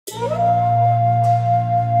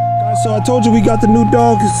So I told you we got the new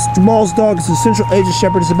dog. It's Jamal's dog. It's a Central Asian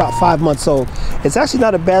Shepherd. It's about 5 months old. It's actually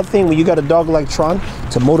not a bad thing when you got a dog like Tron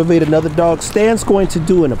to motivate another dog. Stan's going to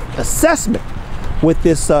do an assessment with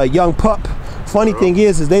this young pup. Funny thing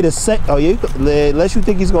is they just say, oh yeah, unless you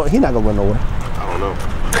think he's not gonna run nowhere. I don't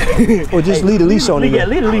know. Or just leave a leash on him. Yeah,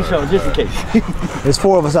 leave a leash on just in case. There's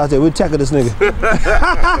 4 of us out there. We'll tackle this nigga.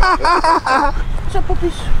 What's up,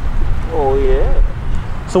 puppies? Oh yeah.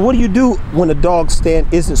 So what do you do when a dog Stan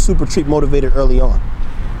isn't super treat motivated early on?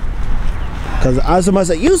 Because somebody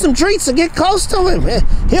said, use some treats to get close to him.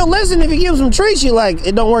 He'll listen if you give him some treats. You like,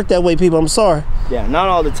 it don't work that way, people. I'm sorry. Yeah, not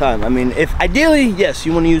all the time. I mean, if ideally, yes,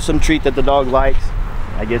 you want to use some treat that the dog likes.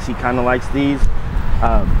 I guess he kind of likes these.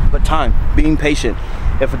 But time, being patient.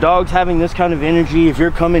 If a dog's having this kind of energy, if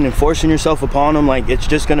you're coming and forcing yourself upon them, like, it's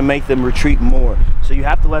just gonna make them retreat more. So you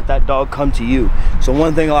have to let that dog come to you. So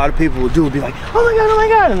one thing a lot of people will do will be like, oh my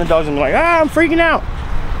God, and the dog's gonna be like, I'm freaking out.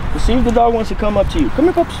 But see if the dog wants to come up to you. Come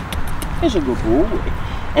here, pups. He's a good boy.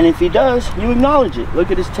 And if he does, you acknowledge it.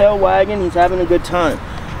 Look at his tail wagging, he's having a good time.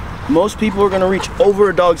 Most people are gonna reach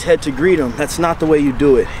over a dog's head to greet him. That's not the way you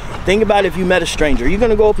do it. Think about if you met a stranger. Are you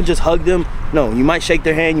gonna go up and just hug them? No, you might shake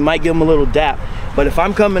their hand, you might give them a little dap. But if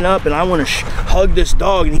I'm coming up and I wanna hug this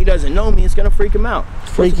dog and he doesn't know me, it's gonna freak him out.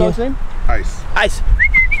 What's the dog's name? Ice. Ice.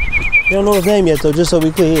 You don't know his name yet though, just so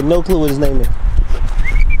we clear. He had no clue what his name is.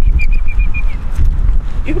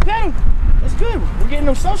 You can pet him. That's good. We're getting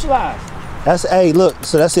them socialized. That's, hey, look,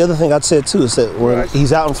 so that's the other thing I said too, is that when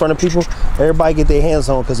he's out in front of people, everybody get their hands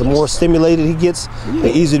on, because the more stimulated he gets,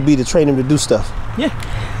 the easier to be to train him to do stuff. Yeah.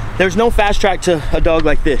 There's no fast track to a dog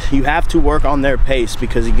like this. You have to work on their pace,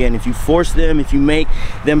 because again, if you force them, if you make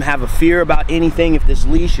them have a fear about anything, if this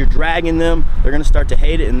leash, you're dragging them, they're gonna start to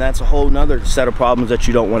hate it, and that's a whole nother set of problems that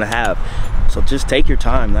you don't wanna have. So just take your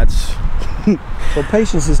time, that's... So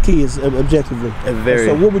patience is key, is objectively. Very.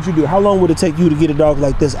 So what would you do? How long would it take you to get a dog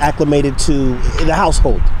like this acclimated to the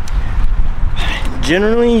household?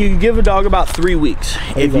 Generally, you give a dog about 3 weeks.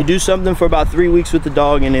 If you do something for about 3 weeks with the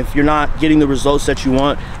dog, and if you're not getting the results that you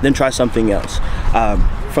want, then try something else.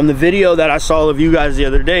 From the video that I saw of you guys the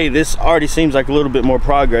other day, this already seems like a little bit more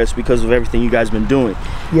progress because of everything you guys been doing.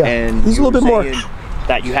 Yeah, and he's a little bit more.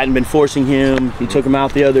 That you hadn't been forcing him. You took him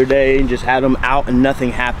out the other day and just had him out and nothing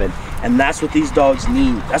happened. And that's what these dogs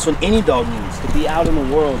need. That's what any dog needs, to be out in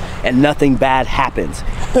the world and nothing bad happens.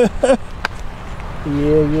 Yeah.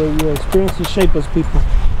 Experiences shape us, people.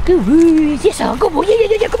 Good boy. Yes, sir. Good boy.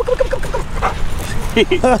 Yeah. Come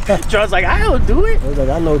on. John's like, I'll do it. I was like,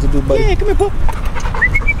 I know what to do, buddy. Yeah, come here, pup.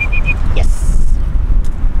 Yes.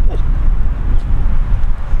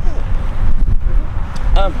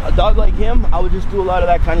 A dog like him, I would just do a lot of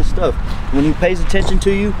that kind of stuff. When he pays attention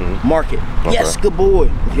to you, mark it. Okay. Yes, good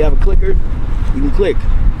boy. If you have a clicker, you can click.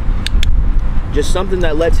 Just something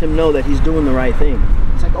that lets him know that he's doing the right thing.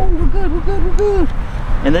 It's like, oh, we're good.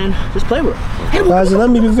 And then just play with him. Hey, guys,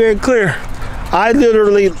 let me be very clear. I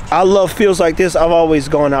love fields like this. I've always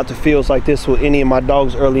gone out to fields like this with any of my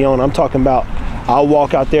dogs early on. I'm talking about, I'll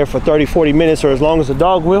walk out there for 30, 40 minutes, or as long as the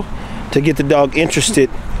dog will, to get the dog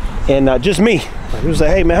interested in just me. He was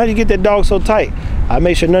like, hey man, how'd you get that dog so tight? I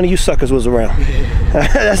made sure none of you suckers was around.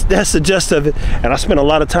 That's the gist of it. And I spent a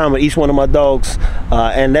lot of time with each one of my dogs,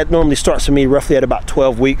 and that normally starts for me roughly at about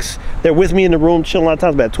 12 weeks. They're with me in the room chilling a lot of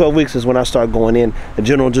times, but at 12 weeks is when I start going in. The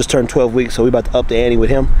general just turned 12 weeks, so we're about to up the ante with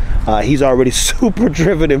him. He's already super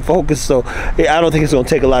driven and focused, so I don't think it's gonna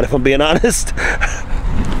take a lot if I'm being honest.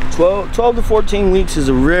 12 to 14 weeks is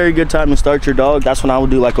a very good time to start your dog. That's when I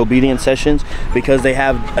would do like obedience sessions, because they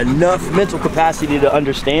have enough mental capacity to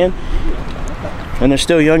understand, and they're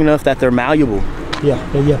still young enough that they're malleable.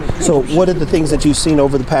 Yeah. So what are the things that you've seen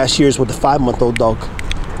over the past years with the 5-month-old dog?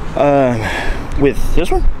 With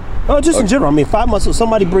this one? Oh, just in general. I mean, 5 months old,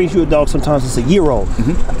 somebody brings you a dog, sometimes it's a year-old.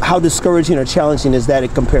 How discouraging or challenging is that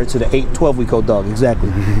compared to the 12-week-old dog?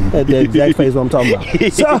 Exactly. The exact phase what I'm talking about.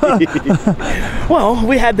 So, well,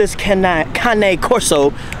 we had this Cane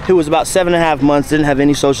Corso who was about 7.5 months, didn't have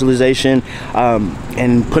any socialization,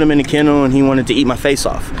 and put him in a kennel, and he wanted to eat my face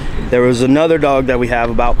off. There was another dog that we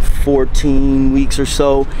have about 14 weeks or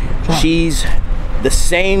so. She's the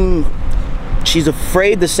same. She's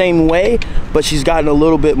afraid the same way, but she's gotten a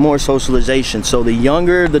little bit more socialization. So the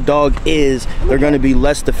younger the dog is, they're going to be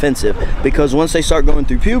less defensive, because once they start going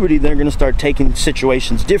through puberty, they're going to start taking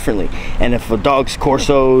situations differently. And if a dog's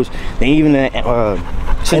Corsos, and even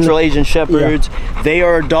Central Asian Shepherds, they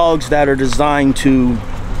are dogs that are designed to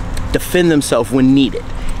defend themselves when needed.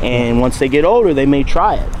 And once they get older, they may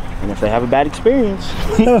try it. And if they have a bad experience,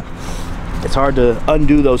 it's hard to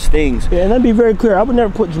undo those things. Yeah, and let me be very clear. I would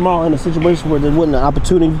never put Jamal in a situation where there wasn't an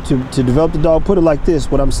opportunity to develop the dog. Put it like this.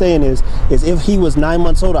 What I'm saying is if he was 9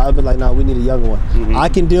 months older, I'd be like, nah, we need a younger one. I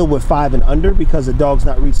can deal with 5 and under because the dog's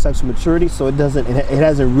not reached sexual maturity, so it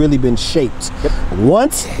hasn't really been shaped.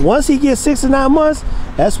 Once he gets 6 to 9 months,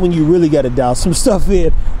 that's when you really got to dial some stuff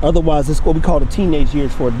in. Otherwise, it's what we call the teenage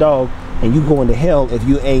years for a dog. And you going to hell if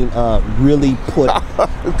you ain't really put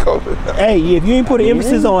hey, if you ain't put an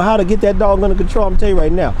emphasis on how to get that dog under control. I'm telling you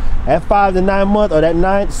right now, at 5 to 9 month or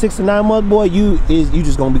that 6 to 9 month boy, you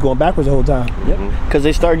just gonna be going backwards the whole time. Because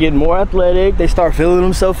they start getting more athletic, they start feeling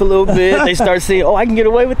themselves a little bit, they start saying, oh, I can get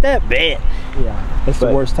away with that, bet. Yeah, it's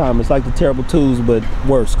the worst time. It's like the terrible twos, but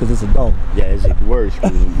worse because it's a dog. Yeah, it's worse.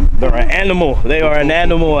 They're an animal. They are an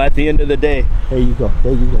animal at the end of the day. There you go.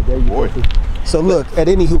 There you go. There you go. So look, at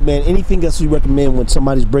any hoop, man, anything else you recommend when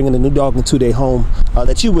somebody's bringing a new dog into their home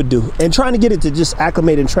that you would do? And trying to get it to just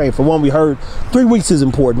acclimate and train. For one, we heard 3 weeks is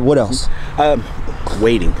important. What else?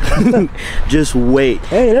 Waiting. Just wait.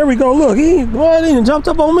 Hey, there we go. Look, he ain't jumped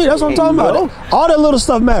up on me. That's what I'm talking about. All that little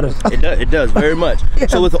stuff matters. It does very much.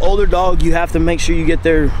 So with the older dog, you have to make sure you get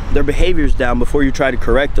their behaviors down before you try to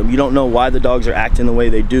correct them. You don't know why the dogs are acting the way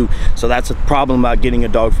they do. So that's a problem about getting a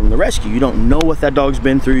dog from the rescue. You don't know what that dog's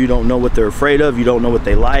been through. You don't know what they're afraid of. You don't know what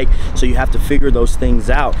they like. So you have to figure those things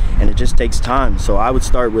out, and it just takes time. So I would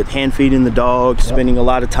start with hand feeding the dog, spending a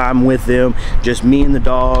lot of time with them, just me and the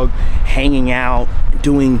dog, hanging out,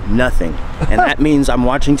 doing nothing. And that means I'm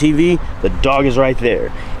watching TV, the dog is right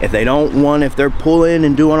there. If they don't want, if they're pulling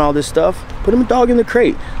and doing all this stuff, put them a dog in the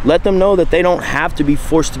crate. Let them know that they don't have to be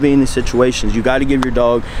forced to be in these situations. You got to give your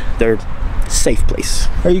dog their safe place.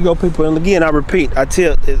 There you go, people. And again, I repeat,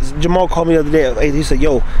 Jamal called me the other day. He said,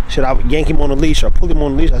 yo, should I yank him on a leash or pull him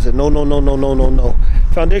on a leash? I said, no.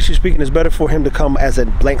 Foundation speaking, is better for him to come as a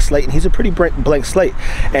blank slate, and he's a pretty blank slate.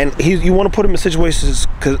 And you want to put him in situations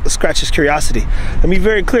to scratch his curiosity. Let me be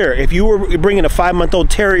very clear. If you were bringing a 5-month-old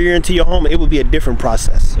terrier into your home, it would be a different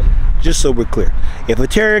process. Just so we're clear. If a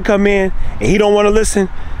terrier come in and he don't want to listen,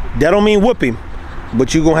 that don't mean whoop him.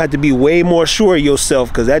 But you're gonna have to be way more sure of yourself,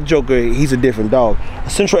 because that joker, he's a different dog.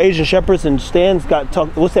 Central Asian Shepherds and Stan's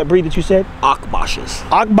what's that breed that you said? Akbashes.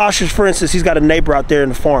 Akbashes, for instance, he's got a neighbor out there in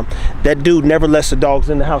the farm. That dude never lets the dogs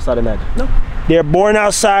in the house, I'd imagine. No. They're born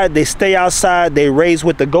outside, they stay outside, they raise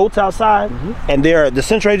with the goats outside, and they're the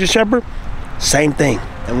Central Asian Shepherd, same thing.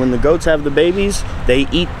 And when the goats have the babies, they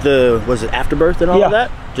eat the, was it afterbirth and all of that?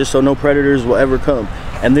 Just so no predators will ever come.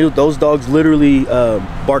 And those dogs literally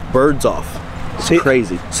bark birds off. It's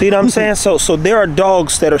crazy. See what I'm saying? So there are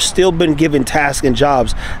dogs that are still been given tasks and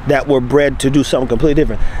jobs that were bred to do something completely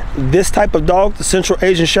different. This type of dog, the Central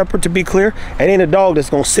Asian Shepherd, to be clear, it ain't a dog that's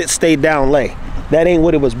gonna sit, stay down, lay. That ain't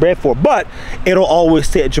what it was bred for. But it'll always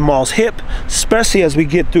stay at Jamal's hip, especially as we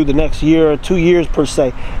get through the next year or 2 years per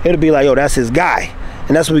se. It'll be like, yo, that's his guy.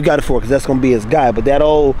 And that's what we got it for, because that's gonna be his guy. But that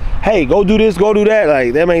old, hey, go do this, go do that,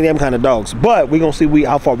 like, them ain't them kind of dogs. But we're gonna see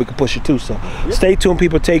how far we can push it too. So stay tuned,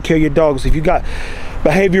 people. Take care of your dogs. If you got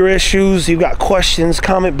behavior issues, you got questions,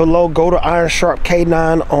 comment below. Go to Iron Sharp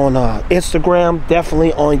K9 on Instagram,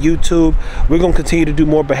 definitely on YouTube. We're gonna continue to do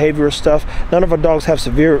more behavioral stuff. None of our dogs have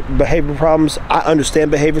severe behavior problems. I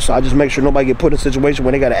understand behavior, so I just make sure nobody get put in a situation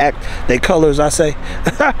where they gotta act their colors, I say.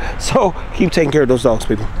 So keep taking care of those dogs,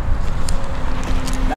 people.